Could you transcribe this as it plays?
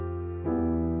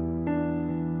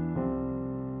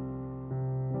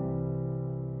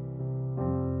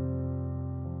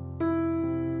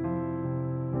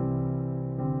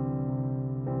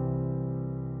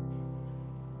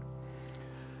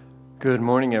Good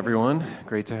morning, everyone.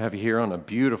 Great to have you here on a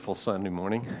beautiful Sunday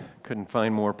morning. Couldn't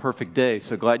find more perfect day,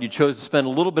 so glad you chose to spend a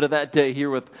little bit of that day here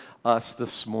with us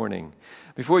this morning.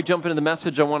 Before we jump into the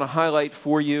message, I want to highlight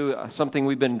for you something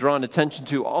we've been drawing attention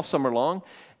to all summer long,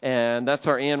 and that's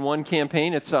our And One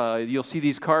campaign. It's you'll see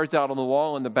these cards out on the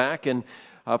wall in the back, and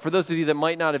for those of you that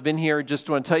might not have been here, just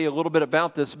want to tell you a little bit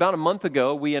about this. About a month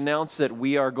ago, we announced that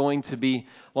we are going to be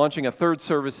launching a third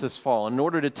service this fall. In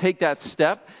order to take that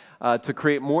step, to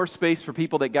create more space for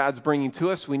people that God's bringing to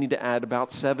us, we need to add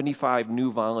about 75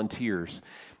 new volunteers.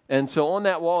 And so on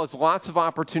that wall is lots of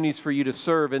opportunities for you to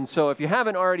serve. And so if you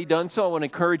haven't already done so, I want to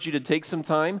encourage you to take some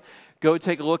time, go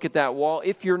take a look at that wall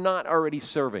if you're not already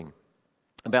serving.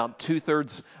 About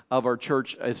 2/3 of our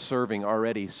church is serving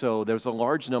already. So there's a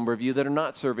large number of you that are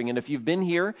not serving. And if you've been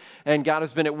here and God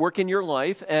has been at work in your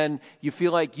life and you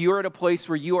feel like you're at a place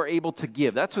where you are able to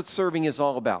give, that's what serving is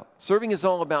all about. Serving is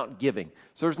all about giving.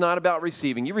 So it's not about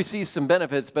receiving. You receive some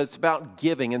benefits, but it's about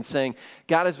giving and saying,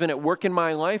 God has been at work in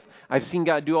my life. I've seen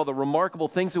God do all the remarkable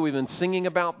things that we've been singing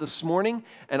about this morning,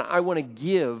 and I want to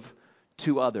give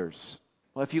to others.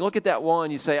 Well, if you look at that wall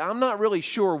and you say, I'm not really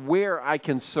sure where I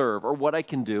can serve or what I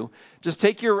can do, just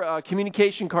take your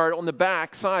communication card on the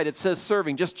back side. It says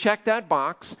serving. Just check that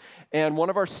box, and one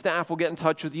of our staff will get in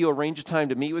touch with you, arrange a time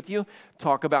to meet with you,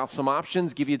 talk about some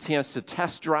options, give you a chance to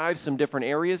test drive some different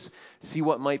areas, see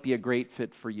what might be a great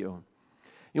fit for you.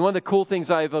 One of the cool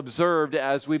things I've observed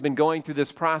as we've been going through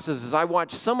this process is I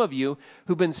watch some of you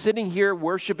who've been sitting here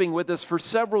worshiping with us for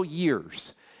several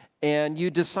years. And you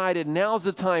decided, now's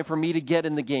the time for me to get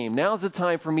in the game. Now's the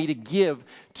time for me to give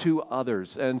to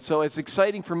others. And so it's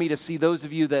exciting for me to see those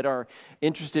of you that are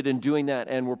interested in doing that,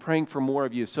 and we're praying for more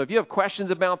of you. So if you have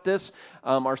questions about this,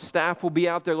 our staff will be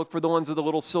out there. Look for the ones with the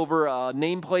little silver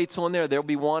nameplates on there. They'll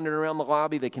be wandering around the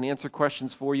lobby. They can answer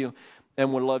questions for you,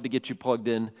 and we'd love to get you plugged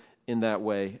in that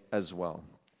way as well.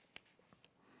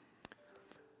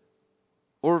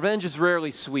 Well, revenge is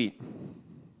rarely sweet.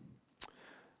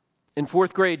 In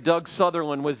fourth grade, Doug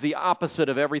Sutherland was the opposite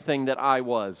of everything that I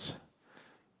was.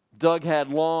 Doug had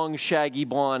long, shaggy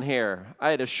blonde hair. I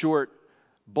had a short,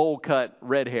 bowl-cut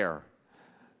red hair.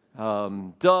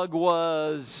 Doug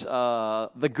was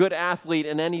the good athlete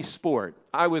in any sport.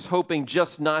 I was hoping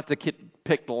just not to get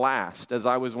picked last, as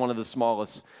I was one of the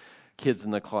smallest kids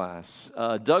in the class.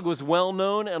 Doug was well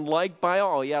known and liked by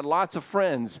all. He had lots of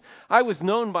friends. I was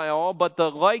known by all, but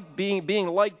the being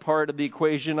liked part of the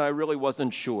equation, I really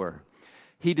wasn't sure.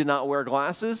 He did not wear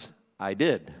glasses. I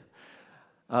did.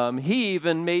 He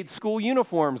even made school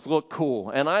uniforms look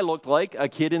cool, and I looked like a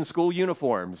kid in school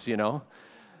uniforms, you know.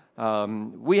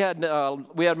 We had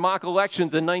mock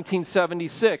elections in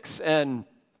 1976, and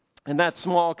in that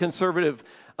small conservative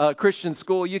Christian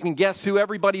school, you can guess who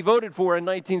everybody voted for in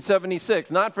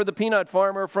 1976. Not for the peanut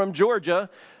farmer from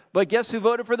Georgia, but guess who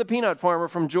voted for the peanut farmer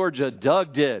from Georgia?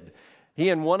 Doug did. He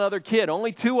and one other kid,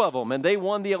 only two of them, and they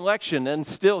won the election, and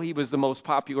still he was the most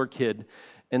popular kid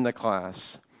in the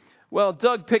class. Well,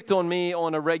 Doug picked on me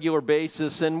on a regular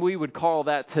basis, and we would call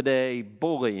that today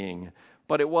bullying,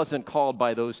 but it wasn't called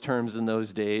by those terms in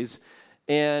those days.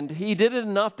 And he did it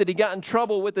enough that he got in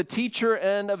trouble with the teacher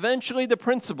and eventually the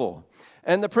principal.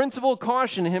 And the principal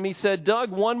cautioned him. He said,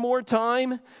 Doug, one more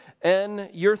time, and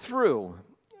you're through.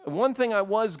 One thing I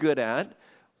was good at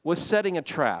was setting a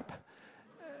trap.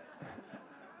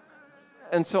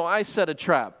 And so I set a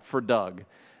trap for Doug.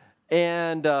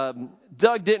 And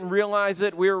Doug didn't realize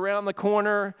it. We were around the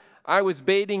corner. I was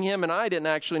baiting him, and I didn't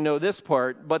actually know this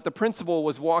part, but the principal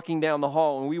was walking down the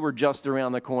hall, and we were just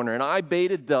around the corner. And I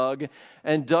baited Doug,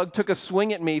 and Doug took a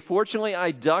swing at me. Fortunately,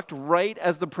 I ducked right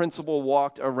as the principal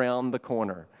walked around the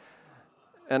corner.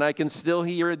 And I can still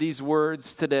hear these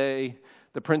words today,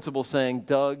 the principal saying,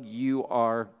 Doug, you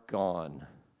are gone.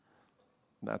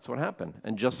 That's what happened.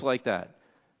 And just like that,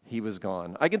 he was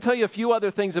gone. I can tell you a few other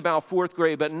things about fourth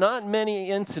grade, but not many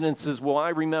incidences will I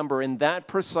remember in that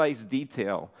precise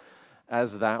detail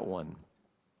as that one.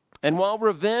 And while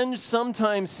revenge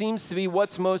sometimes seems to be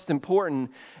what's most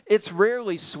important, it's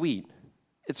rarely sweet.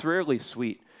 It's rarely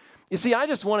sweet. You see, I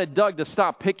just wanted Doug to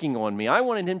stop picking on me. I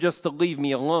wanted him just to leave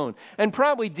me alone. And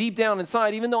probably deep down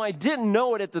inside, even though I didn't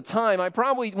know it at the time, I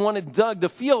probably wanted Doug to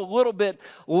feel a little bit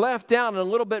left out and a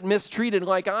little bit mistreated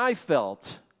like I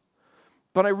felt.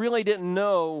 But I really didn't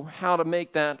know how to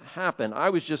make that happen. I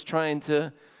was just trying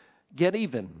to get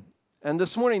even. And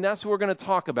this morning, that's what we're going to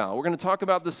talk about. We're going to talk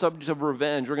about the subject of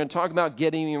revenge. We're going to talk about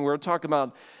getting even. We're going to talk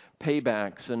about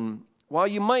paybacks. And while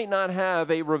you might not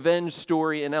have a revenge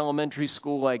story in elementary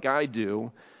school like I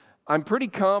do, I'm pretty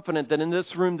confident that in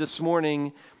this room this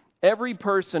morning, every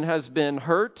person has been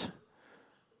hurt,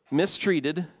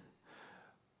 mistreated,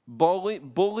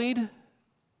 bullied,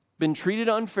 been treated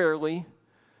unfairly,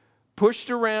 pushed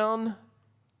around,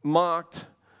 mocked,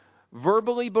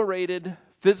 verbally berated,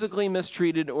 physically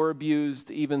mistreated, or abused,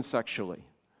 even sexually.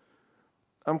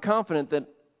 I'm confident that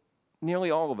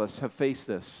nearly all of us have faced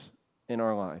this in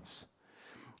our lives.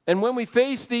 And when we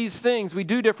face these things, we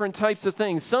do different types of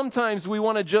things. Sometimes we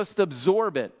want to just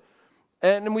absorb it.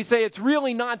 And we say, it's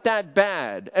really not that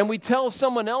bad. And we tell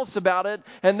someone else about it,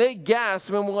 and they gasp,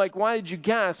 and we're like, why did you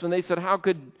gasp? And they said, how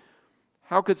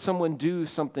could someone do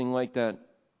something like that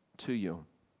to you?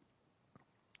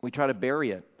 We try to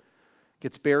bury it. It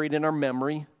gets buried in our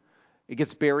memory. It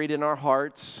gets buried in our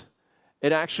hearts.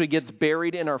 It actually gets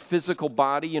buried in our physical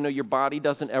body. You know, your body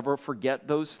doesn't ever forget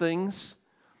those things.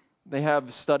 They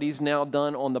have studies now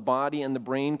done on the body and the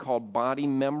brain called body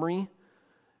memory.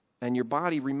 And your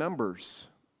body remembers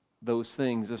those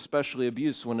things, especially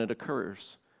abuse when it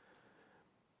occurs.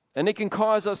 And it can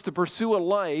cause us to pursue a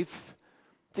life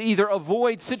to either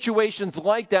avoid situations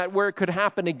like that where it could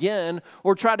happen again,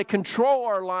 or try to control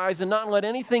our lives and not let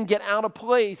anything get out of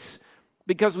place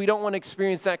because we don't want to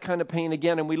experience that kind of pain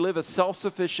again. And we live a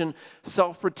self-sufficient,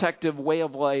 self-protective way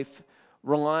of life,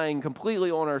 relying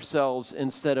completely on ourselves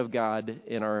instead of God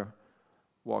in our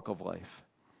walk of life.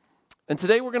 And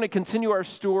today we're going to continue our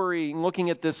story looking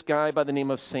at this guy by the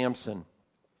name of Samson.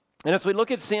 And as we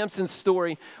look at Samson's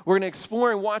story, we're going to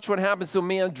explore and watch what happens to a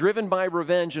man driven by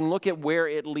revenge and look at where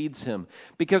it leads him.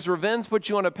 Because revenge puts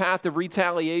you on a path of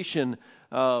retaliation.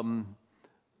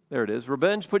 There it is.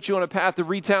 Revenge puts you on a path of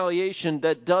retaliation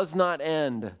that does not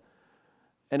end.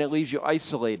 And it leaves you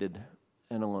isolated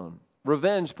and alone.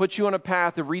 Revenge puts you on a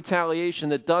path of retaliation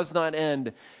that does not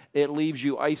end. It leaves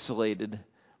you isolated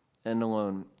and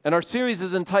alone. And our series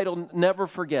is entitled Never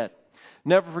Forget.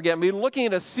 Never forget. We're looking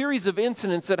at a series of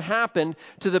incidents that happened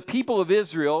to the people of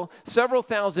Israel several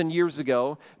thousand years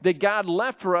ago that God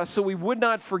left for us so we would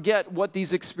not forget what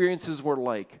these experiences were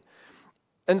like.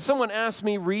 And someone asked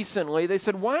me recently, they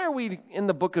said, why are we in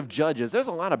the book of Judges? There's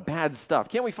a lot of bad stuff.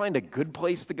 Can't we find a good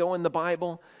place to go in the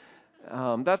Bible?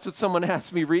 That's what someone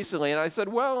asked me recently. And I said,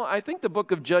 well, I think the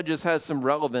book of Judges has some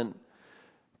relevance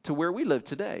to where we live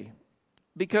today.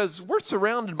 Because we're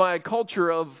surrounded by a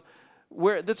culture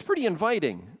that's pretty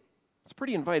inviting. It's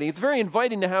pretty inviting. It's very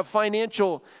inviting to have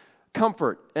financial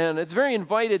comfort, and it's very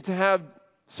invited to have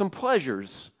some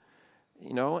pleasures,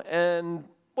 and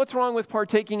what's wrong with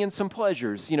partaking in some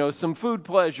pleasures? Some food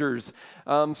pleasures,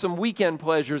 some weekend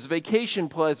pleasures, vacation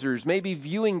pleasures, maybe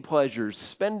viewing pleasures,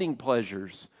 spending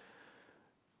pleasures.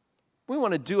 We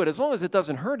want to do it as long as it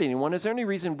doesn't hurt anyone. Is there any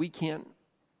reason we can't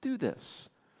do this?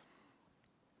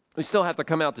 We still have to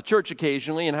come out to church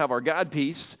occasionally and have our God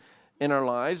peace in our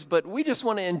lives, but we just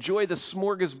want to enjoy the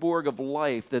smorgasbord of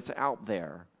life that's out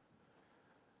there.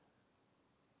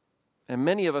 And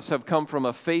many of us have come from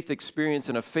a faith experience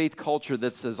and a faith culture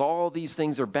that says all these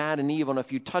things are bad and evil, and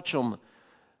if you touch them,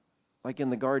 like in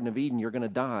the Garden of Eden, you're going to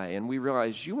die. And we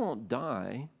realize you won't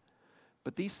die,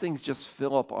 but these things just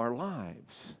fill up our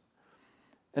lives.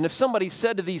 And if somebody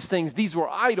said to these things, these were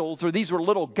idols or these were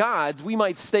little gods, we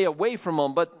might stay away from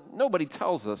them, but nobody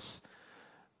tells us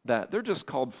that. They're just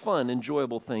called fun,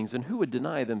 enjoyable things. And who would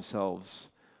deny themselves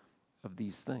of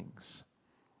these things?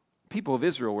 People of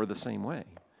Israel were the same way.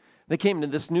 They came to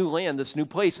this new land, this new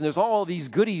place, and there's all these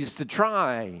goodies to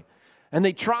try. And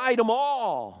they tried them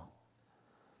all.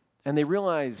 And they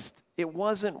realized it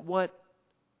wasn't what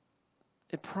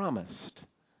it promised.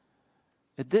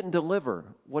 It didn't deliver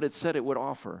what it said it would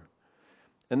offer.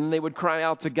 And then they would cry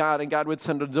out to God, and God would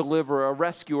send a deliverer, a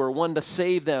rescuer, one to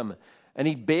save them. And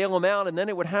he'd bail them out, and then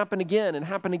it would happen again, and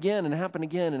happen again, and happen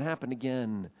again, and happen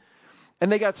again.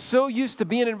 And they got so used to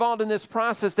being involved in this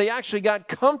process, they actually got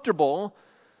comfortable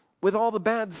with all the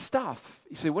bad stuff.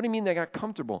 You say, what do you mean they got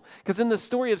comfortable? Because in the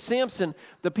story of Samson,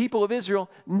 the people of Israel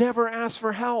never asked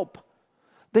for help.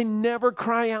 They never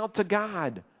cry out to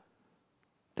God.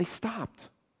 They stopped.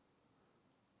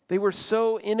 They were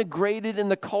so integrated in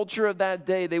the culture of that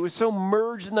day. They were so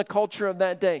merged in the culture of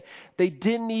that day. They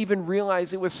didn't even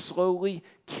realize it was slowly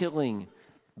killing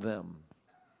them.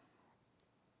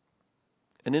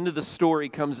 And into the story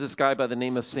comes this guy by the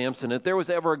name of Samson. If there was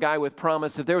ever a guy with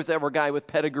promise, if there was ever a guy with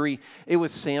pedigree, it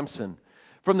was Samson.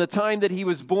 From the time that he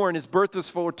was born, his birth was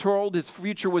foretold, his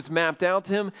future was mapped out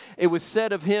to him. It was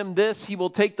said of him this: he will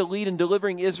take the lead in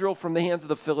delivering Israel from the hands of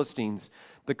the Philistines,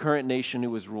 the current nation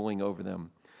who was ruling over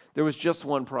them. There was just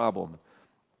one problem.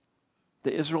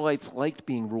 The Israelites liked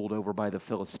being ruled over by the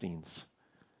Philistines.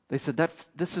 They said,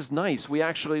 this is nice. We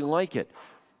actually like it.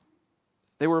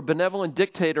 They were a benevolent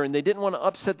dictator, and they didn't want to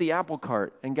upset the apple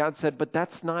cart. And God said, but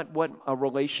that's not what a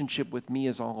relationship with me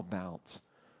is all about.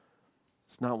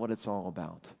 It's not what it's all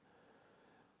about.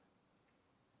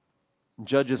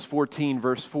 Judges 14,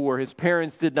 verse 4, his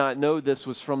parents did not know this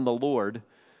was from the Lord,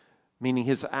 meaning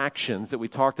his actions that we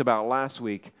talked about last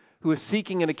week, who was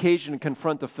seeking an occasion to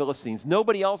confront the Philistines.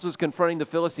 Nobody else was confronting the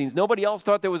Philistines. Nobody else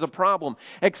thought there was a problem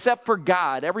except for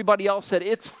God. Everybody else said,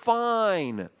 it's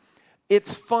fine.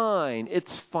 It's fine.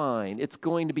 It's fine. It's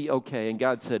going to be okay. And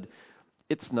God said,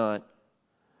 it's not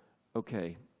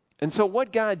okay. And so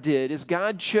what God did is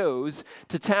God chose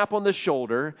to tap on the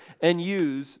shoulder and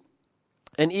use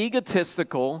an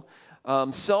egotistical,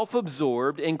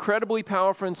 self-absorbed, incredibly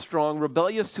powerful and strong,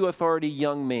 rebellious to authority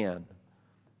young man.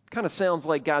 Kind of sounds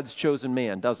like God's chosen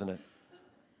man, doesn't it?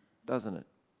 Doesn't it?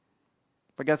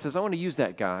 But God says, I want to use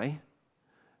that guy.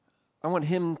 I want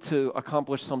him to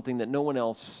accomplish something that no one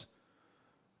else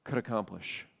could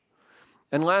accomplish.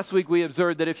 And last week we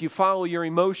observed that if you follow your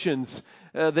emotions,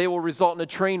 they will result in a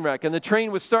train wreck. And the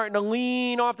train was starting to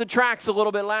lean off the tracks a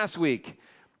little bit last week.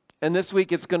 And this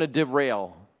week it's going to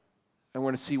derail. And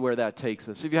we're going to see where that takes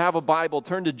us. If you have a Bible,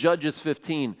 turn to Judges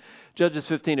 15. Judges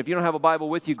 15. If you don't have a Bible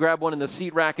with you, grab one in the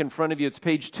seat rack in front of you. It's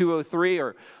page 203,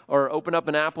 or open up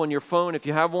an app on your phone. If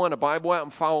you have one, a Bible app,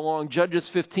 and follow along. Judges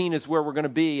 15 is where we're going to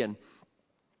be. And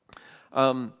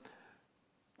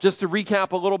just to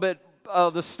recap a little bit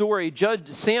of the story, Judge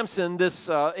Samson, this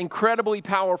incredibly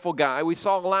powerful guy, we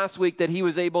saw last week that he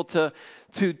was able to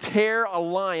tear a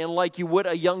lion like you would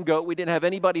a young goat. We didn't have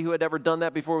anybody who had ever done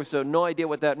that before, so no idea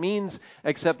what that means,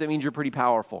 except it means you're pretty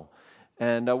powerful.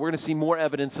 And we're going to see more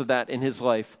evidence of that in his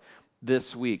life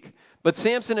this week. But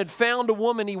Samson had found a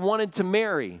woman he wanted to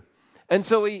marry. And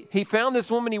so he found this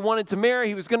woman he wanted to marry.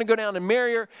 He was going to go down and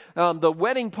marry her. The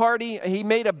wedding party, he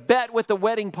made a bet with the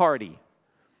wedding party.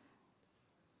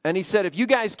 And he said, if you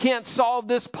guys can't solve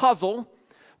this puzzle,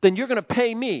 then you're going to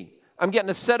pay me. I'm getting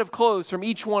a set of clothes from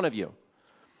each one of you.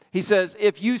 He says,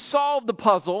 if you solve the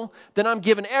puzzle, then I'm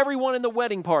giving everyone in the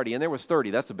wedding party, and there was 30,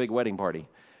 that's a big wedding party,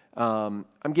 I'm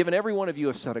giving every one of you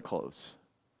a set of clothes.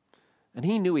 And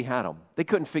he knew he had them. They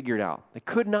couldn't figure it out. They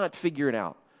could not figure it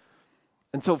out.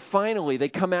 And so finally, they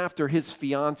come after his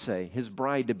fiancée, his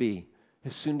bride-to-be,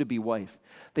 his soon-to-be wife.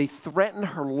 They threaten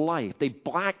her life. They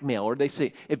blackmail her. They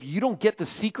say, if you don't get the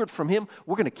secret from him,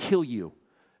 we're going to kill you.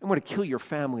 And we're going to kill your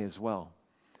family as well.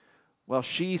 Well,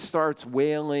 she starts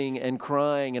wailing and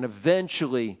crying and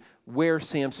eventually wears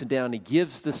Samson down. He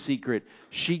gives the secret.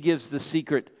 She gives the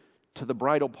secret to the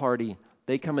bridal party.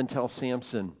 They come and tell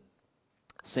Samson.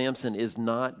 Samson is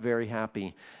not very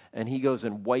happy. And he goes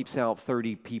and wipes out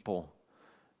 30 people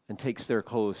and takes their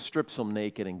clothes, strips them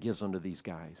naked, and gives them to these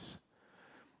guys.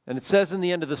 And it says in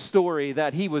the end of the story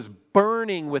that he was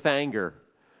burning with anger.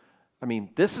 I mean,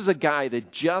 this is a guy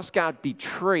that just got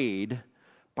betrayed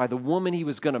by the woman he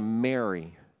was going to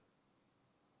marry.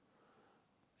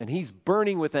 And he's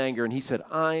burning with anger, and he said,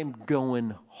 I'm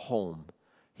going home.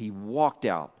 He walked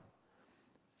out,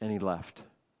 and he left.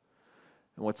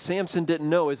 And what Samson didn't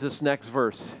know is this next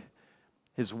verse.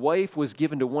 His wife was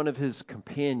given to one of his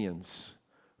companions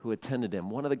who attended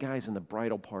him. One of the guys in the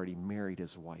bridal party married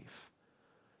his wife.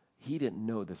 He didn't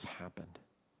know this happened.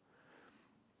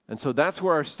 And so that's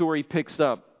where our story picks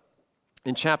up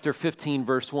in chapter 15,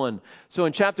 verse 1. So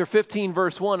in chapter 15,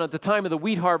 verse 1, at the time of the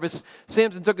wheat harvest,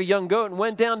 Samson took a young goat and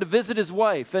went down to visit his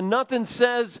wife. And nothing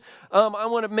says, I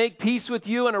want to make peace with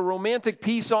you and a romantic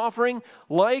peace offering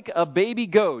like a baby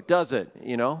goat, does it?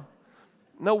 You know?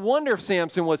 No wonder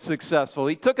Samson was successful.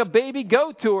 He took a baby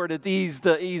goat to her to ease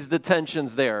the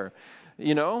tensions there,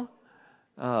 you know?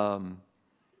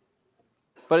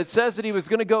 But it says that he was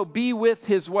going to go be with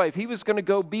his wife. He was going to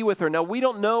go be with her. Now, we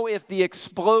don't know if the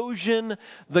explosion,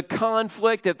 the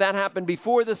conflict, if that happened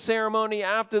before the ceremony,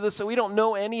 after this. So we don't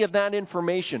know any of that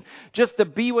information. Just to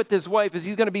be with his wife is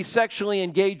he's going to be sexually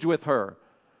engaged with her.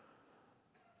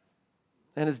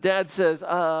 And his dad says,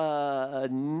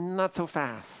 not so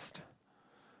fast.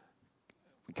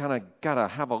 We kind of got to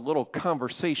have a little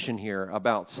conversation here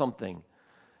about something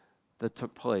that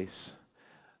took place.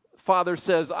 Father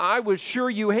says, I was sure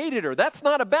you hated her. That's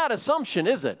not a bad assumption,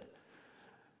 is it?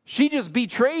 She just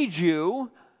betrayed you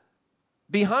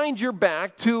behind your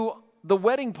back to the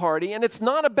wedding party, and it's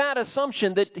not a bad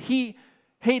assumption that he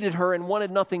hated her and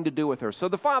wanted nothing to do with her. So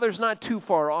the father's not too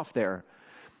far off there.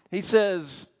 He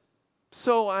says,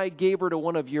 so I gave her to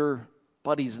one of your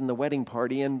buddies in the wedding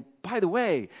party, and by the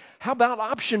way, how about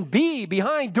option B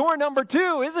behind door number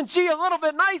 2? Isn't she a little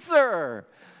bit nicer?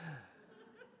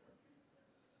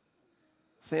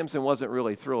 Samson wasn't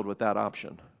really thrilled with that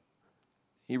option.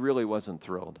 He really wasn't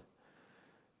thrilled.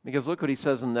 Because look what he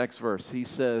says in the next verse. He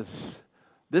says,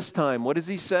 this time, what does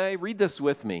he say? Read this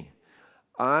with me.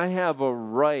 I have a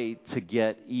right to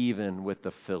get even with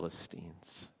the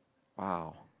Philistines.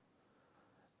 Wow.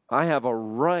 I have a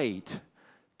right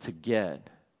to get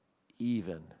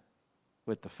even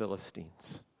with the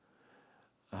Philistines.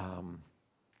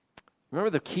 Remember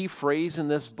the key phrase in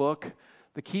this book?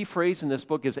 The key phrase in this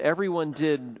book is everyone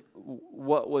did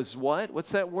what was what?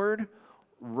 What's that word?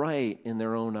 Right in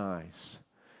their own eyes.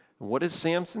 And what does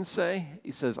Samson say?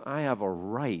 He says, I have a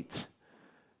right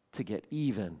to get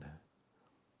even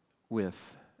with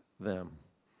them.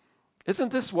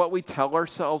 Isn't this what we tell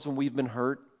ourselves when we've been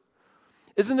hurt?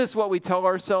 Isn't this what we tell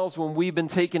ourselves when we've been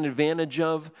taken advantage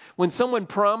of? When someone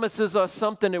promises us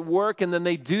something at work and then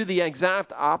they do the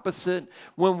exact opposite?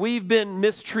 When we've been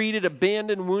mistreated,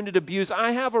 abandoned, wounded, abused,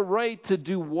 I have a right to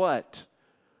do what?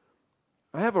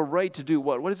 I have a right to do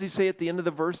what? What does he say at the end of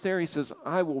the verse there? He says,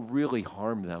 I will really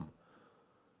harm them.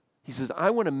 He says, I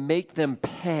want to make them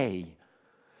pay.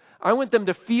 I want them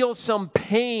to feel some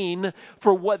pain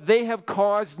for what they have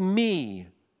caused me.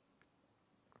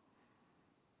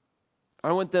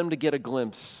 I want them to get a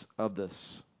glimpse of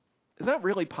this. Is that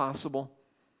really possible?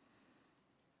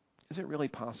 Is it really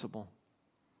possible?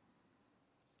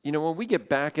 You know, when we get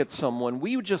back at someone,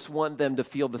 we just want them to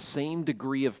feel the same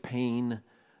degree of pain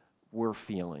we're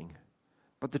feeling.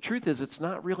 But the truth is, it's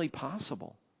not really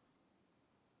possible.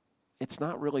 It's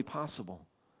not really possible.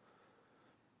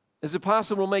 Is it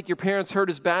possible to make your parents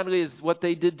hurt as badly as what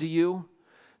they did to you?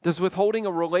 Does withholding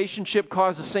a relationship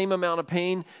cause the same amount of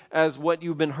pain as what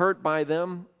you've been hurt by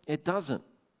them? It doesn't.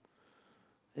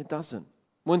 It doesn't.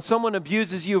 When someone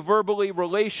abuses you verbally,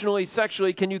 relationally,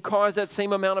 sexually, can you cause that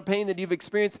same amount of pain that you've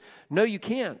experienced? No, you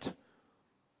can't.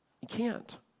 You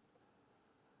can't.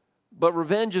 But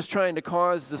revenge is trying to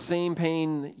cause the same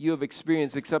pain you have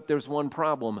experienced, except there's one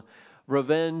problem.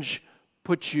 Revenge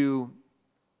puts you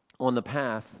on the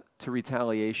path to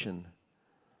retaliation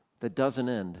that doesn't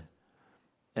end.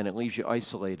 And it leaves you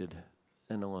isolated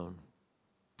and alone.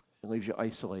 It leaves you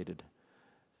isolated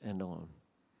and alone.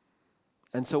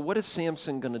 And so what is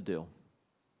Samson going to do?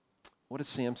 What is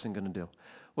Samson going to do?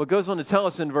 Well, it goes on to tell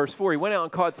us in verse 4, he went out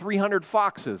and caught 300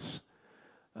 foxes.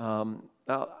 Now,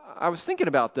 I was thinking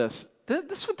about this.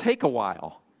 This would take a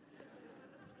while.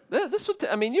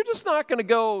 You're just not going to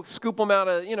go scoop them out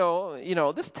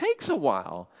of, this takes a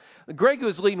while. Greg, who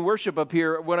was leading worship up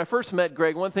here, when I first met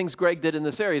Greg, one of the things Greg did in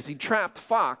this area is he trapped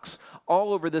fox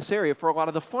all over this area for a lot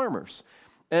of the farmers.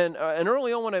 And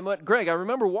early on when I met Greg, I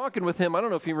remember walking with him. I don't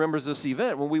know if he remembers this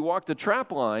event, when we walked the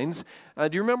trap lines. Do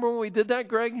you remember when we did that,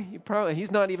 Greg?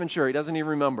 He's not even sure. He doesn't even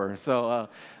remember. So,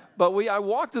 I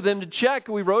walked with him to check.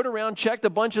 We rode around, checked a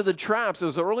bunch of the traps. It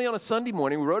was early on a Sunday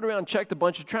morning. We rode around, checked a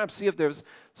bunch of traps, see if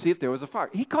there was a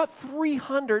fox. He caught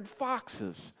 300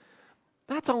 foxes.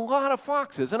 That's a lot of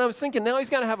foxes. And I was thinking, now he's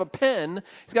got to have a pen.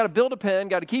 He's got to build a pen,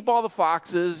 got to keep all the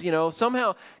foxes,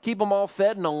 somehow keep them all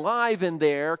fed and alive in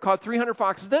there. Caught 300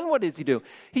 foxes. Then what does he do?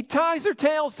 He ties their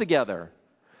tails together.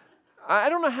 I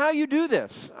don't know how you do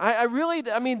this.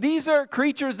 These are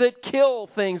creatures that kill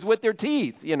things with their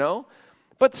teeth,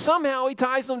 But somehow he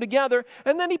ties them together,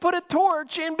 and then he put a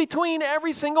torch in between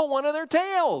every single one of their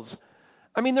tails.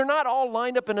 They're not all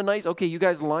lined up in a nice, you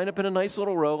guys line up in a nice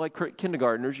little row like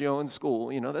kindergartners, in school.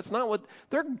 That's not what,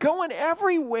 they're going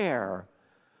everywhere.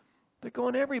 They're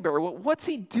going everywhere. Well, what's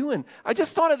he doing? I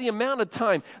just thought of the amount of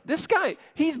time. This guy,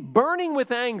 he's burning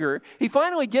with anger. He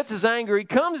finally gets his anger. He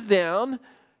comes down.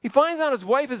 He finds out his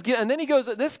wife is getting, and then he goes,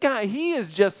 this guy,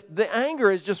 the anger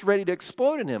is just ready to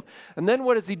explode in him. And then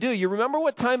what does he do? You remember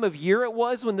what time of year it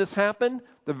was when this happened?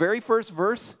 The very first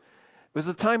verse? It was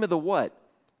the time of the what?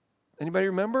 Anybody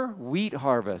remember? Wheat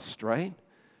harvest, right?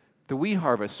 The wheat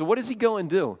harvest. So what does he go and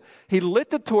do? He lit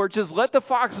the torches, let the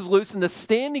foxes loose in the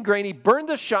standing grain. He burned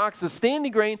the shocks, the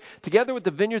standing grain, together with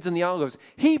the vineyards and the olives.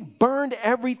 He burned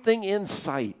everything in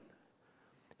sight.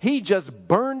 He just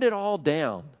burned it all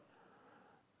down.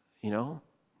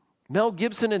 Mel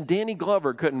Gibson and Danny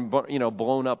Glover couldn't,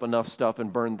 blown up enough stuff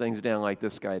and burn things down like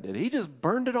this guy did. He just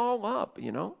burned it all up,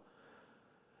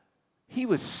 He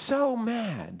was so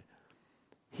mad.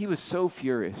 He was so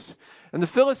furious. And the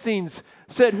Philistines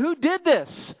said, who did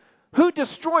this? Who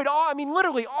destroyed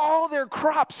literally all their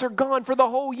crops are gone for the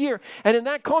whole year. And in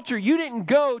that culture, you didn't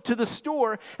go to the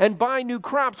store and buy new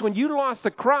crops. When you lost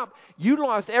a crop, you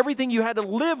lost everything you had to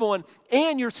live on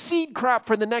and your seed crop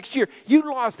for the next year. You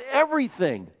lost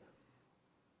everything.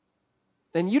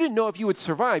 And you didn't know if you would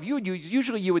survive.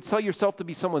 Usually you would sell yourself to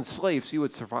be someone's slave so you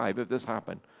would survive if this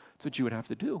happened. That's what you would have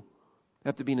to do. You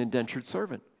have to be an indentured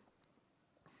servant.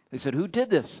 They said, who did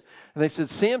this? And they said,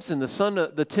 Samson, the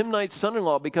Timnite's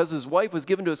son-in-law, because his wife was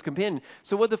given to his companion.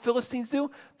 So what did the Philistines do?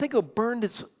 They go burned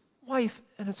his wife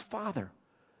and his father.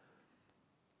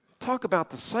 Talk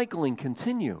about the cycling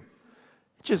continue.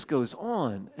 It just goes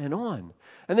on and on.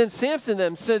 And then Samson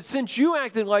then said, since you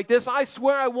acted like this, I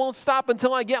swear I won't stop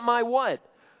until I get my what?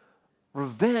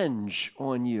 Revenge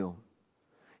on you.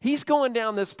 He's going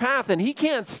down this path and he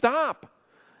can't stop.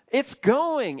 It's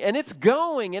going and it's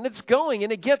going and it's going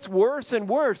and it gets worse and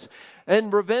worse.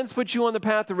 And revenge puts you on the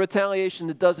path of retaliation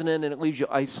that doesn't end, and it leaves you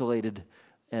isolated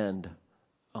and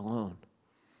alone.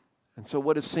 And so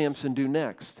what does Samson do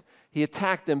next? He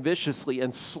attacked them viciously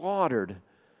and slaughtered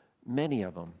many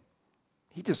of them.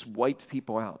 He just wiped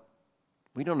people out.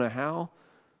 We don't know how.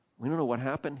 We don't know what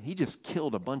happened. He just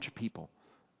killed a bunch of people.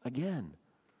 Again.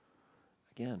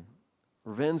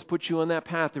 Revenge puts you on that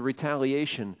path of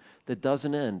retaliation that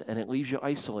doesn't end, and it leaves you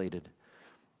isolated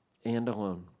and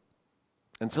alone.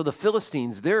 And so the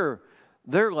Philistines, they're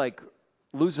like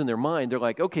losing their mind. They're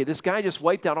like, okay, this guy just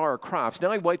wiped out our crops.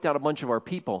 Now he wiped out a bunch of our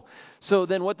people. So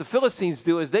then what the Philistines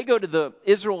do is they go to the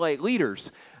Israelite leaders,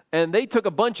 and they took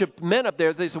a bunch of men up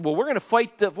there. They said, well, we're going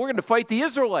to fight the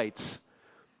Israelites.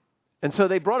 And so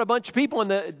they brought a bunch of people, and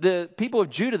the people of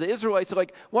Judah, the Israelites, are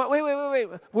like, wait.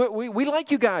 We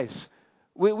like you guys.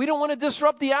 We don't want to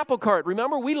disrupt the apple cart.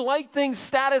 Remember, we like things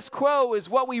status quo is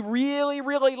what we really,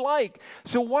 really like.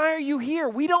 So why are you here?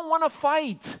 We don't want to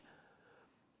fight.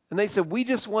 And they said, we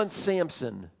just want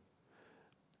Samson.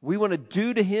 We want to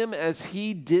do to him as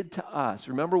he did to us.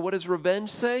 Remember, what does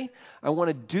revenge say? I want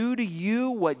to do to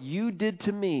you what you did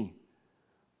to me.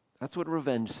 That's what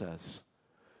revenge says.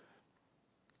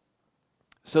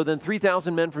 So then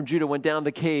 3,000 men from Judah went down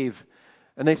the cave,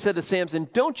 and they said to Samson,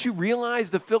 don't you realize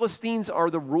the Philistines are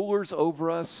the rulers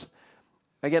over us?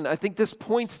 Again, I think this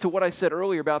points to what I said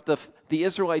earlier about the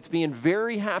Israelites being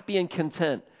very happy and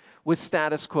content with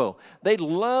status quo. They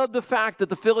loved the fact that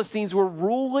the Philistines were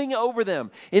ruling over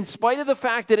them, in spite of the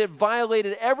fact that it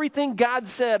violated everything God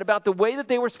said about the way that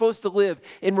they were supposed to live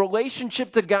in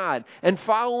relationship to God and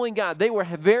following God. They were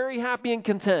very happy and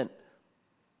content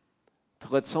to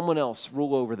let someone else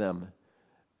rule over them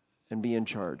and be in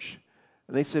charge.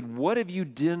 And they said, what have you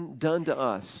done to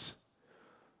us?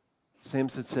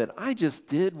 Samson said, I just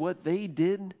did what they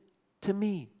did to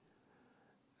me.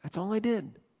 That's all I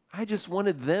did. I just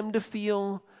wanted them to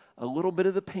feel a little bit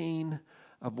of the pain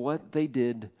of what they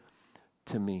did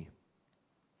to me.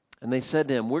 And they said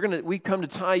to him, we come to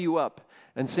tie you up.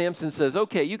 And Samson says,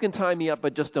 okay, you can tie me up,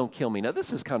 but just don't kill me. Now,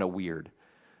 this is kind of weird.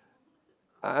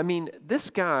 I mean, this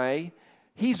guy,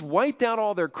 he's wiped out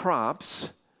all their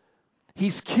crops.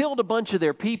 He's killed a bunch of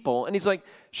their people, and he's like,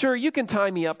 sure, you can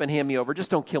tie me up and hand me over. Just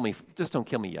don't kill me. Just don't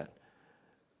kill me yet.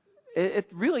 It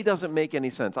really doesn't make any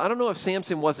sense. I don't know if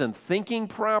Samson wasn't thinking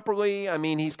properly. I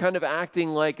mean, he's kind of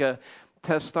acting like a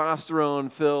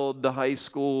testosterone-filled high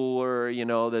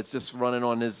schooler, that's just running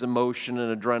on his emotion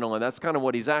and adrenaline. That's kind of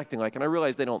what he's acting like. And I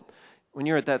realize when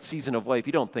you're at that season of life,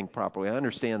 you don't think properly. I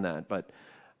understand that. But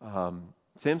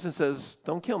Samson says,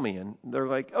 don't kill me. And they're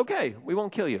like, okay, we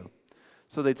won't kill you.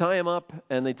 So they tie him up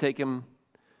and they take him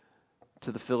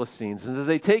to the Philistines. And as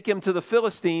they take him to the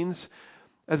Philistines,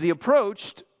 as he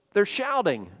approached, they're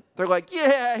shouting. They're like,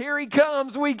 yeah, here he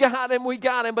comes. We got him.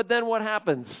 But then what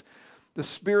happens? The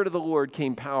Spirit of the Lord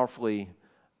came powerfully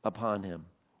upon him.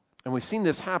 And we've seen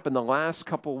this happen the last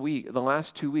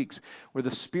 2 weeks, where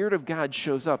the Spirit of God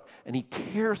shows up and he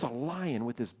tears a lion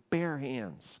with his bare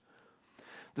hands.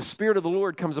 The Spirit of the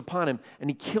Lord comes upon him and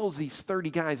he kills these 30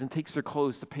 guys and takes their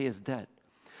clothes to pay his debt.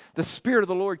 The Spirit of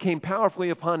the Lord came powerfully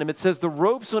upon him. It says the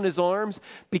ropes on his arms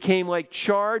became like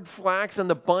charred flax and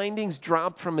the bindings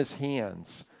dropped from his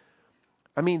hands.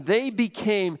 I mean,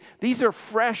 these are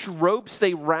fresh ropes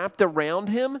they wrapped around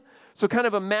him. So kind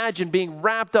of imagine being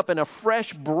wrapped up in a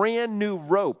fresh, brand new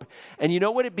rope. And you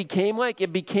know what it became like?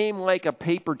 It became like a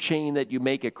paper chain that you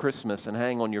make at Christmas and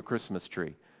hang on your Christmas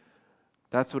tree.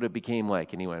 That's what it became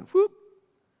like. And he went, whoop.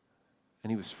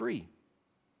 And he was free.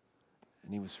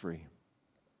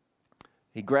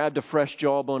 He grabbed a fresh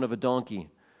jawbone of a donkey.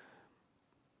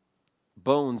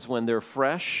 Bones, when they're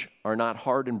fresh, are not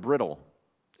hard and brittle.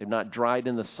 They've not dried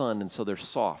in the sun, and so they're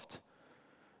soft.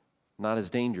 Not as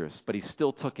dangerous, but he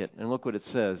still took it. And look what it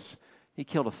says. He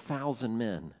killed 1,000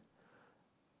 men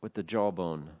with the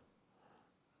jawbone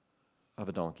of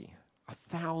a donkey.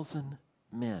 1,000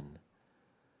 men.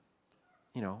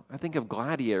 I think of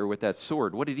Gladiator with that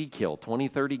sword. What did he kill? 20,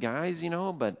 30 guys,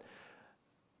 But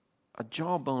a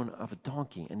jawbone of a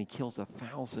donkey, and he kills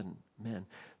 1,000 men.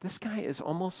 This guy is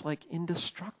almost like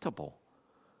indestructible.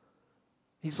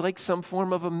 He's like some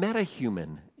form of a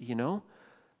metahuman,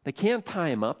 They can't tie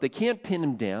him up. They can't pin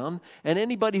him down. And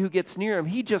anybody who gets near him,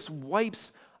 he just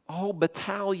wipes a whole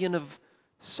battalion of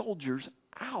soldiers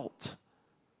out.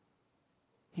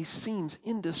 He seems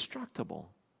indestructible.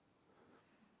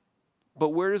 But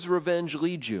where does revenge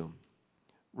lead you?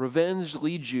 Revenge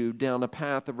leads you down a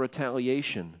path of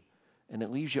retaliation, and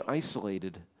it leaves you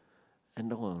isolated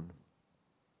and alone.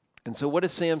 And so what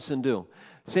does Samson do?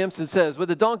 Samson says, with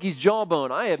the donkey's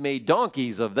jawbone, I have made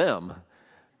donkeys of them.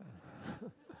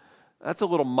 That's a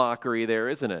little mockery there,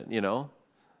 isn't it?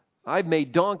 I've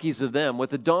made donkeys of them.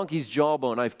 With the donkey's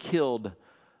jawbone, I've killed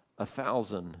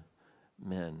 1,000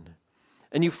 men.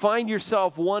 And you find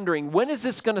yourself wondering, when is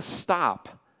this going to stop?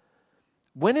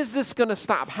 When is this going to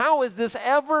stop? How is this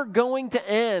ever going to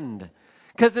end?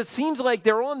 Because it seems like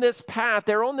they're on this path,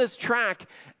 they're on this track,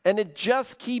 and it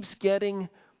just keeps getting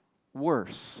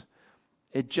worse.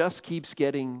 It just keeps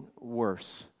getting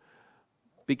worse.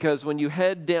 Because when you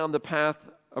head down the path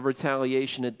of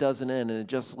retaliation, it doesn't end, and it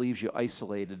just leaves you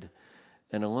isolated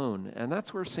and alone. And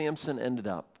that's where Samson ended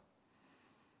up.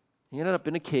 He ended up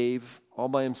in a cave all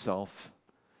by himself,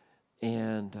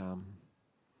 and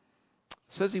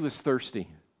says he was thirsty.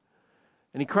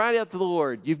 And he cried out to the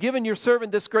Lord, "You've given your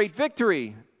servant this great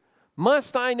victory.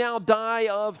 Must I now die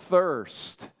of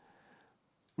thirst?"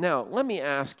 Now, let me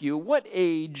ask you, what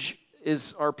age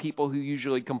are people who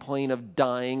usually complain of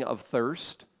dying of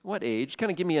thirst? What age?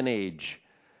 Kind of give me an age.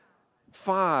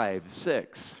 5,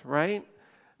 6, right?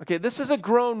 Okay, this is a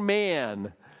grown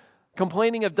man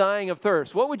complaining of dying of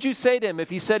thirst. What would you say to him if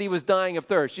he said he was dying of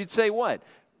thirst? You'd say what?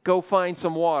 Go find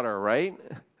some water, right?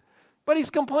 But he's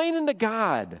complaining to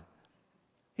God.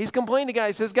 He's complaining to God.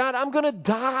 He says, God, I'm going to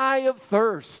die of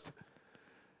thirst.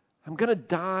 I'm going to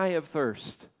die of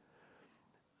thirst.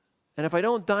 And if I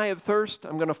don't die of thirst,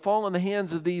 I'm going to fall in the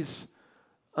hands of these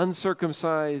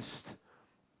uncircumcised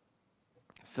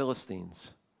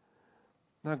Philistines.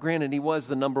 Now, granted, he was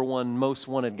the number one most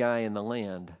wanted guy in the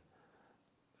land.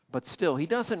 But still, he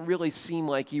doesn't really seem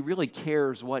like he really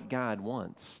cares what God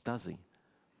wants, does he?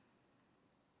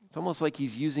 It's almost like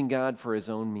he's using God for his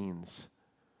own means.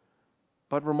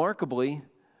 But remarkably,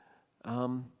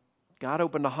 God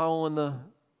opened a hole in the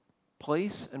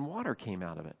place and water came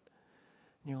out of it.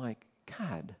 And you're like,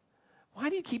 God, why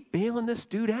do you keep bailing this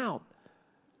dude out?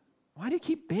 Why do you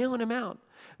keep bailing him out?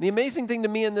 And the amazing thing to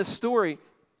me in this story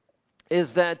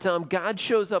is that God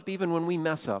shows up even when we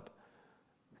mess up.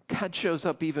 God shows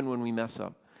up even when we mess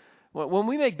up. When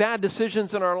we make bad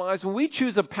decisions in our lives, when we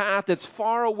choose a path that's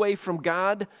far away from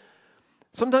God,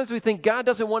 sometimes we think God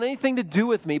doesn't want anything to do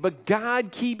with me, but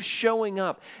God keeps showing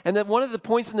up. And then one of the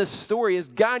points in this story is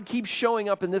God keeps showing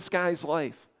up in this guy's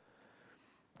life.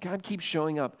 God keeps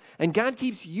showing up. And God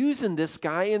keeps using this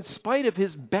guy in spite of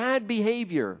his bad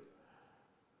behavior.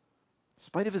 In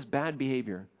spite of his bad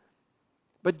behavior.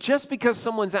 But just because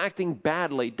someone's acting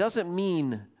badly doesn't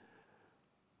mean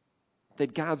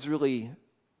that God's really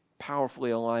powerfully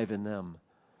alive in them.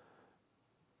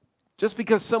 Just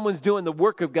because someone's doing the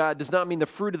work of God does not mean the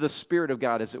fruit of the Spirit of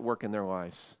God is at work in their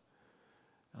lives.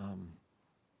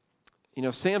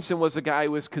 Samson was a guy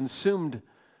who was consumed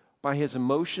by his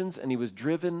emotions and he was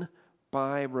driven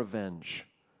by revenge.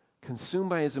 Consumed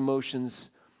by his emotions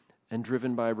and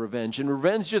driven by revenge. And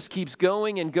revenge just keeps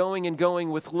going and going and going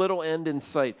with little end in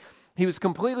sight. He was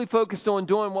completely focused on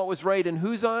doing what was right in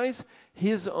whose eyes?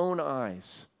 His own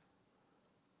eyes.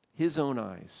 His own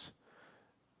eyes.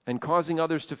 And causing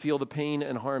others to feel the pain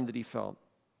and harm that he felt.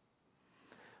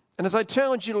 And as I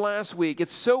challenged you last week,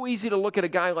 it's so easy to look at a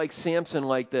guy like Samson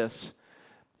like this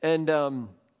and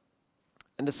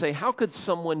to say, how could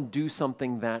someone do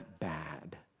something that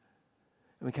bad?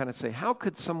 And we kind of say, how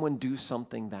could someone do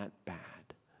something that bad?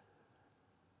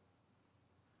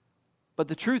 But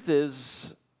the truth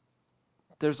is,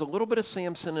 there's a little bit of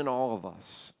Samson in all of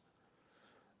us.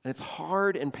 And it's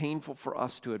hard and painful for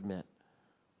us to admit.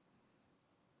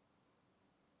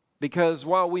 Because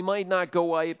while we might not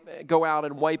go out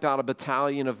and wipe out a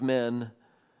battalion of men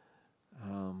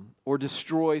or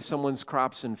destroy someone's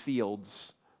crops and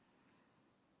fields,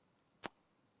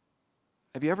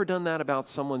 have you ever done that about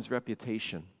someone's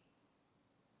reputation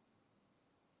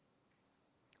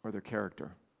or their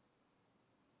character?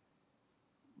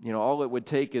 All it would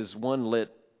take is one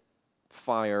lit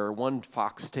fire, one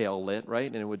foxtail lit,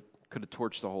 right? And it could have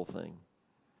torched the whole thing.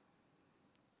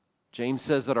 James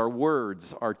says that our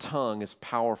words, our tongue is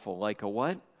powerful like a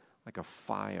what? Like a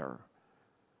fire.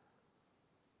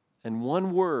 And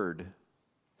one word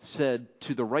said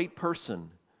to the right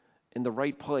person in the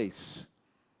right place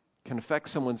can affect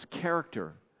someone's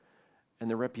character and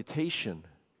their reputation.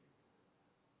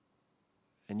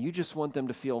 And you just want them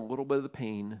to feel a little bit of the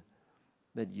pain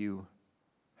that you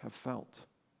have felt.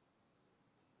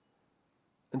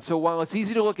 And so while it's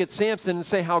easy to look at Samson and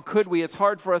say, how could we? It's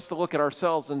hard for us to look at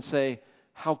ourselves and say,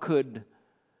 how could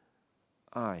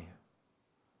I?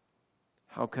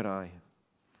 How could I?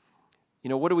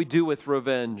 What do we do with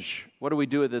revenge? What do we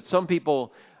do with it? Some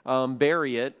people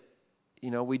bury it.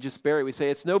 We just bury it. We say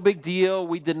it's no big deal.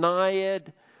 We deny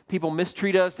it. People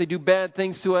mistreat us. They do bad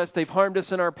things to us. They've harmed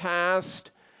us in our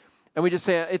past. And we just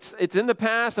say, it's in the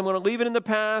past. I'm going to leave it in the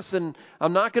past, and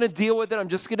I'm not going to deal with it. I'm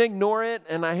just going to ignore it.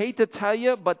 And I hate to tell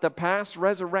you, but the past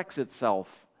resurrects itself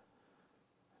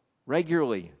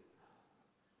regularly.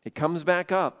 It comes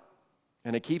back up.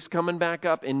 And it keeps coming back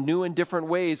up in new and different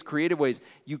ways, creative ways.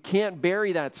 You can't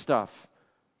bury that stuff.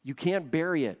 You can't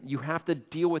bury it. You have to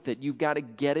deal with it. You've got to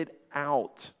get it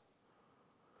out.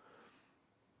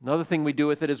 Another thing we do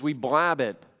with it is we blab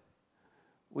it.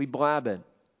 We blab it.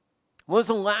 When was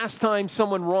the last time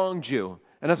someone wronged you?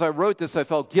 And as I wrote this, I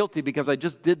felt guilty because I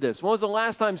just did this. When was the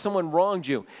last time someone wronged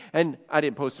you? And I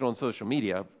didn't post it on social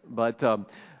media, but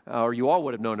or you all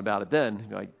would have known about it then.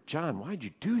 You're like, John, why'd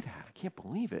you do that? I can't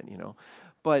believe it,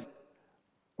 But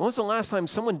when was the last time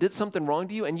someone did something wrong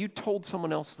to you and you told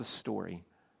someone else the story?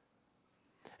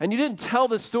 And you didn't tell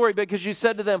the story because you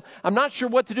said to them, I'm not sure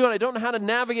what to do and I don't know how to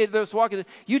navigate those walking.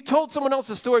 You told someone else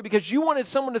the story because you wanted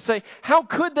someone to say, how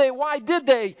could they? Why did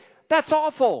they? That's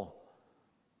awful.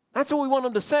 That's what we want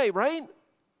them to say, right?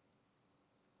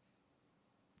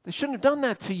 They shouldn't have done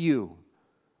that to you.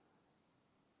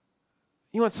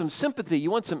 You want some sympathy. You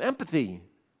want some empathy.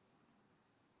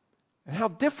 And how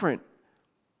different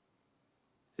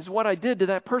is what I did to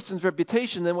that person's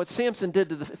reputation than what Samson did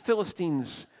to the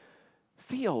Philistines'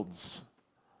 fields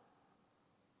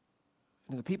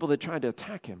and to the people that tried to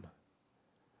attack him.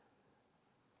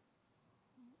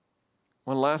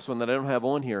 One last one that I don't have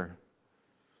on here.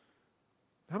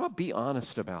 How about be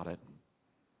honest about it?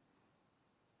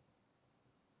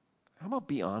 How about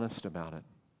be honest about it?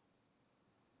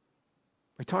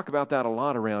 We talk about that a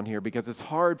lot around here because it's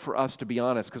hard for us to be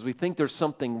honest because we think there's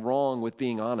something wrong with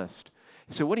being honest.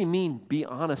 So what do you mean, be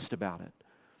honest about it?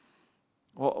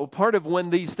 Well, part of when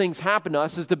these things happen to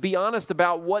us is to be honest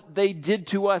about what they did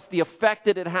to us, the effect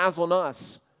that it has on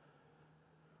us.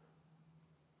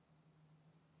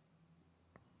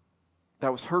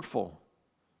 That was hurtful.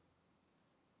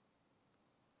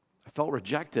 I felt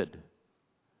rejected.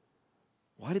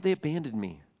 Why did they abandon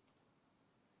me?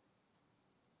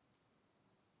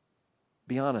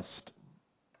 Be honest.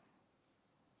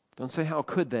 Don't say, how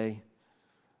could they?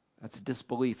 That's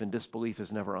disbelief, and disbelief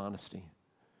is never honesty.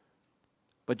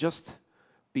 But just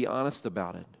be honest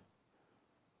about it.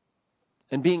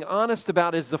 And being honest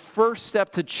about it is the first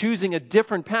step to choosing a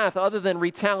different path other than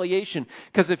retaliation.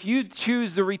 Because if you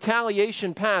choose the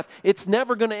retaliation path, it's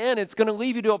never going to end. It's going to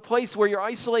leave you to a place where you're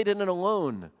isolated and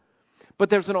alone. But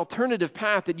there's an alternative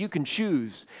path that you can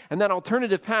choose. And that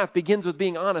alternative path begins with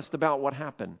being honest about what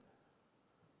happened.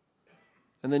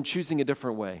 And then choosing a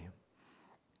different way.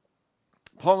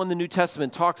 Paul in the New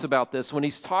Testament talks about this when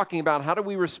he's talking about how do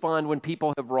we respond when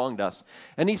people have wronged us.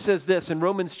 And he says this in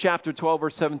Romans chapter 12,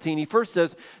 verse 17. He first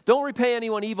says, don't repay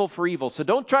anyone evil for evil. So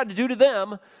don't try to do to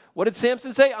them. What did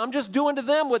Samson say? I'm just doing to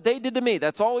them what they did to me.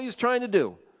 That's all he was trying to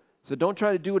do. So don't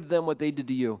try to do to them what they did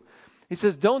to you. He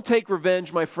says, don't take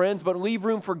revenge, my friends, but leave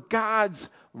room for God's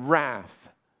wrath.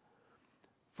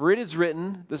 For it is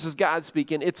written, this is God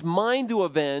speaking, it's mine to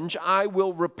avenge, I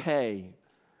will repay.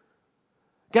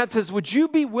 God says, would you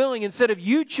be willing, instead of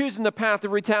you choosing the path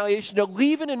of retaliation, to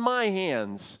leave it in my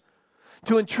hands,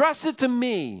 to entrust it to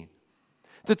me,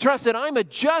 to trust that I'm a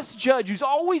just judge who's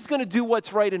always going to do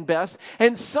what's right and best,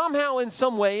 and somehow, in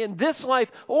some way, in this life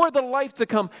or the life to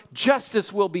come,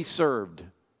 justice will be served.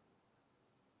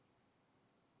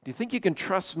 Do you think you can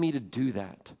trust me to do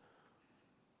that?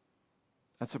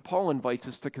 That's what Paul invites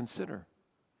us to consider.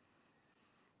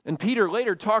 And Peter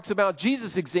later talks about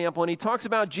Jesus' example, and he talks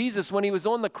about Jesus when he was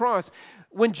on the cross.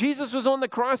 When Jesus was on the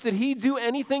cross, did he do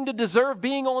anything to deserve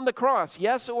being on the cross?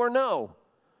 Yes or no?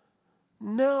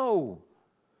 No.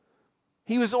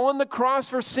 He was on the cross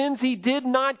for sins he did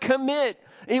not commit.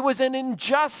 It was an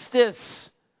injustice.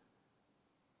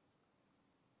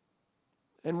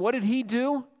 And what did he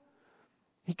do?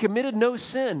 He committed no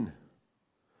sin.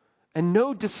 And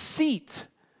no deceit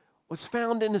was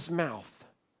found in his mouth.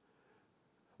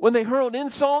 When they hurled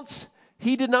insults,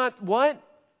 he did not what?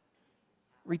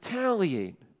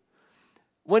 Retaliate.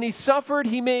 When he suffered,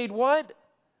 he made what?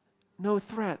 No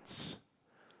threats.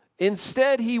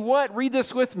 Instead, he what? Read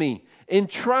this with me.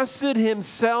 Entrusted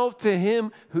himself to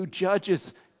him who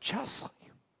judges justly.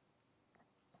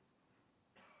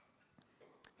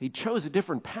 He chose a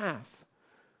different path.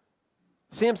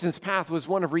 Samson's path was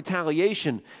one of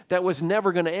retaliation that was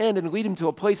never going to end and lead him to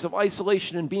a place of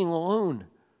isolation and being alone.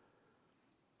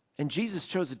 And Jesus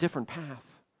chose a different path.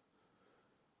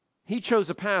 He chose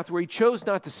a path where he chose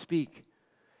not to speak.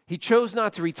 He chose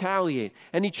not to retaliate.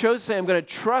 And he chose to say, I'm going to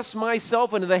trust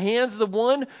myself into the hands of the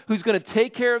one who's going to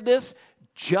take care of this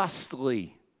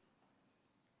justly.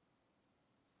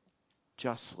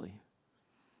 Justly.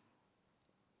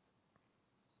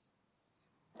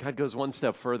 God goes one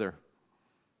step further.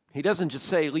 He doesn't just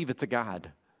say, leave it to God.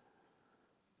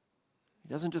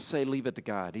 He doesn't just say, leave it to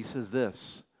God. He says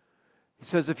this. He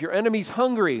says, if your enemy's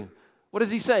hungry, what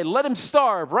does he say? Let him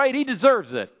starve, right? He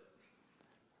deserves it.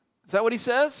 Is that what he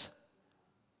says?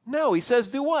 No, he says,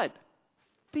 do what?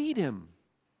 Feed him.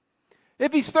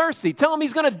 If he's thirsty, tell him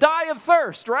he's going to die of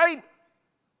thirst, right?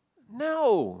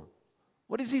 No.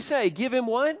 What does he say? Give him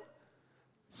what?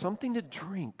 Something to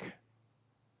drink.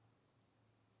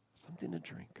 Something to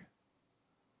drink.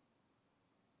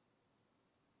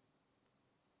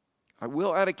 I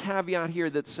will add a caveat here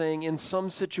that's saying in some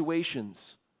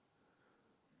situations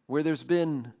where there's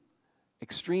been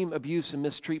extreme abuse and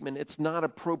mistreatment, it's not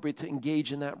appropriate to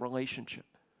engage in that relationship.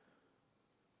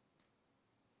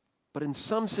 But in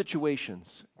some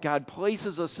situations, God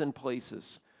places us in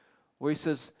places where he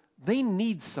says, they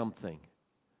need something.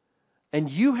 And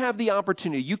you have the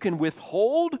opportunity. You can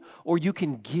withhold or you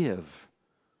can give.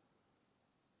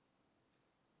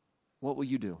 What will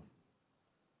you do?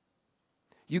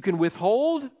 You can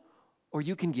withhold or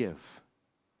you can give.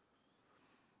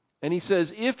 And he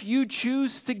says, if you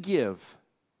choose to give,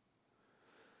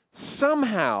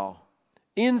 somehow,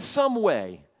 in some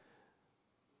way,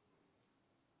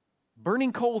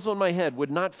 burning coals on my head would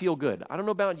not feel good. I don't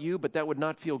know about you, but that would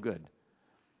not feel good.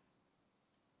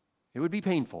 It would be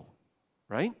painful,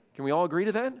 right? Can we all agree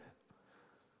to that?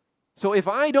 So if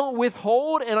I don't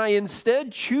withhold and I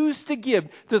instead choose to give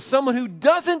to someone who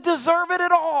doesn't deserve it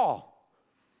at all,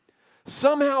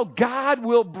 somehow God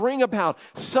will bring about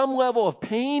some level of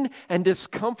pain and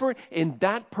discomfort in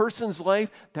that person's life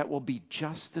that will be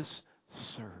justice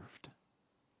served.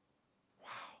 Wow.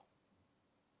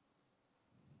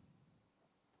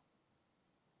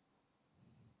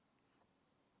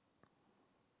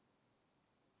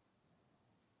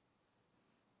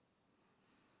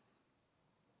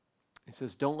 He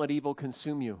says, don't let evil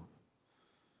consume you,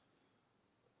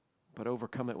 but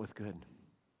overcome it with good.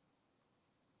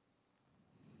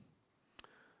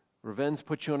 Revenge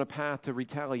puts you on a path to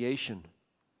retaliation.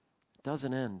 It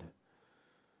doesn't end.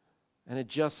 And it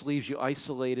just leaves you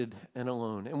isolated and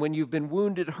alone. And when you've been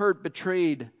wounded, hurt,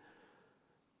 betrayed,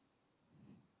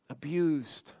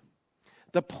 abused,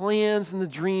 the plans and the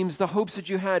dreams, the hopes that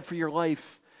you had for your life,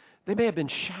 they may have been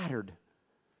shattered.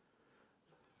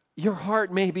 Your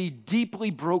heart may be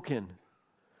deeply broken.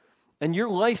 And your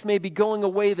life may be going a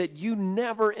way that you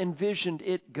never envisioned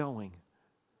it going.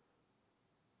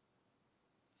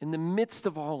 In the midst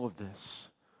of all of this,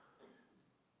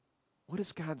 what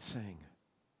is God saying?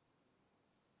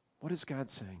 What is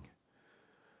God saying?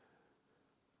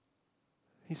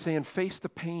 He's saying, face the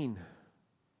pain.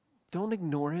 Don't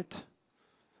ignore it.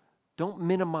 Don't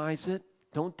minimize it.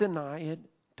 Don't deny it.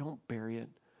 Don't bury it.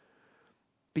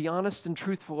 Be honest and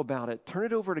truthful about it. Turn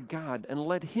it over to God and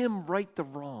let Him right the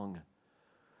wrong.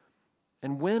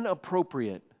 And when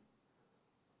appropriate,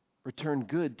 return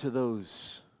good to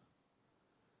those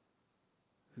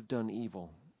who've done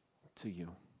evil to you.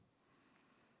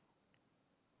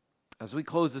 As we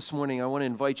close this morning, I want to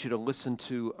invite you to listen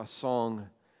to a song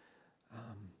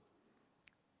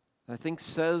that I think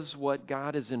says what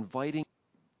God is inviting.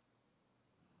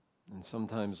 And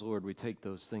sometimes, Lord, we take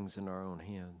those things in our own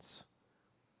hands.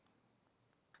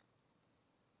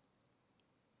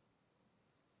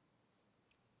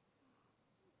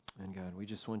 And God, we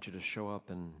just want you to show up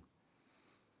and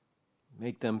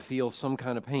make them feel some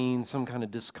kind of pain, some kind of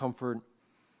discomfort.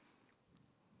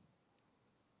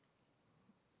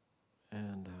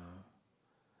 And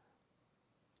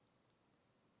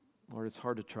Lord, it's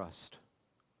hard to trust.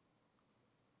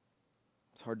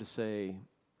 It's hard to say,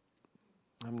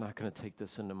 I'm not going to take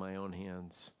this into my own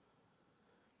hands.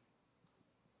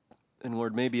 And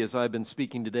Lord, maybe as I've been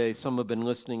speaking today, some have been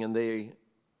listening and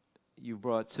you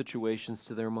brought situations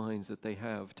to their minds that they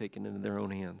have taken into their own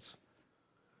hands.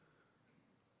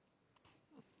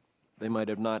 They might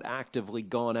have not actively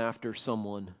gone after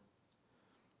someone,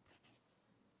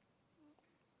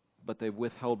 but they've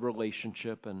withheld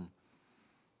relationship and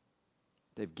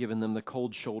they've given them the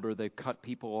cold shoulder. They've cut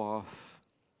people off.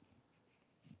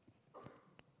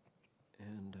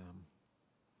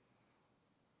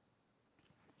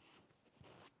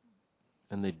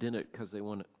 And they did it because they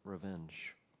wanted revenge,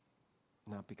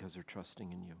 not because they're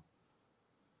trusting in you.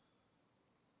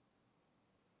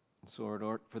 And so,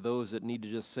 Lord, for those that need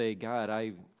to just say, God,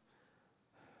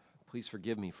 please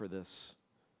forgive me for this,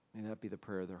 may that be the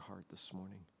prayer of their heart this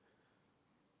morning.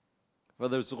 For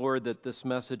others, Lord, that this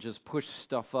message has pushed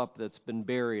stuff up that's been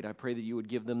buried, I pray that you would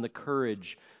give them the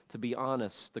courage to be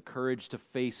honest, the courage to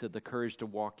face it, the courage to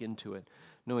walk into it,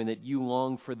 knowing that you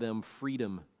long for them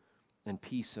freedom and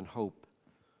peace and hope,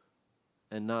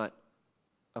 and not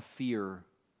a fear,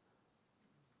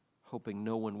 hoping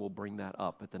no one will bring that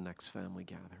up at the next family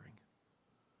gathering.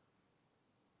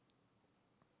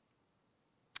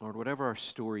 Lord, whatever our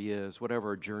story is, whatever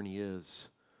our journey is,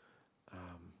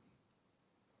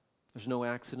 there's no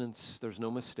accidents, there's no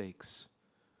mistakes.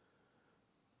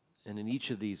 And in each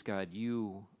of these, God,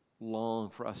 you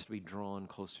long for us to be drawn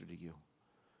closer to you.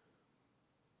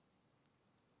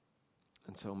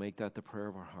 And so make that the prayer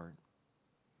of our heart.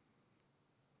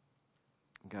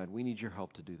 God, we need your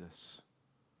help to do this.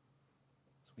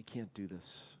 We can't do this.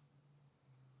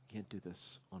 We can't do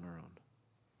this on our own.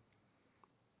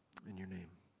 In your name,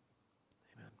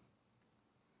 amen.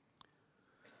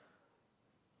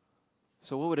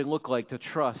 So what would it look like to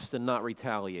trust and not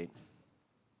retaliate?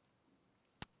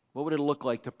 What would it look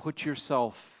like to put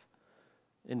yourself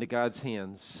into God's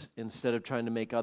hands instead of trying to make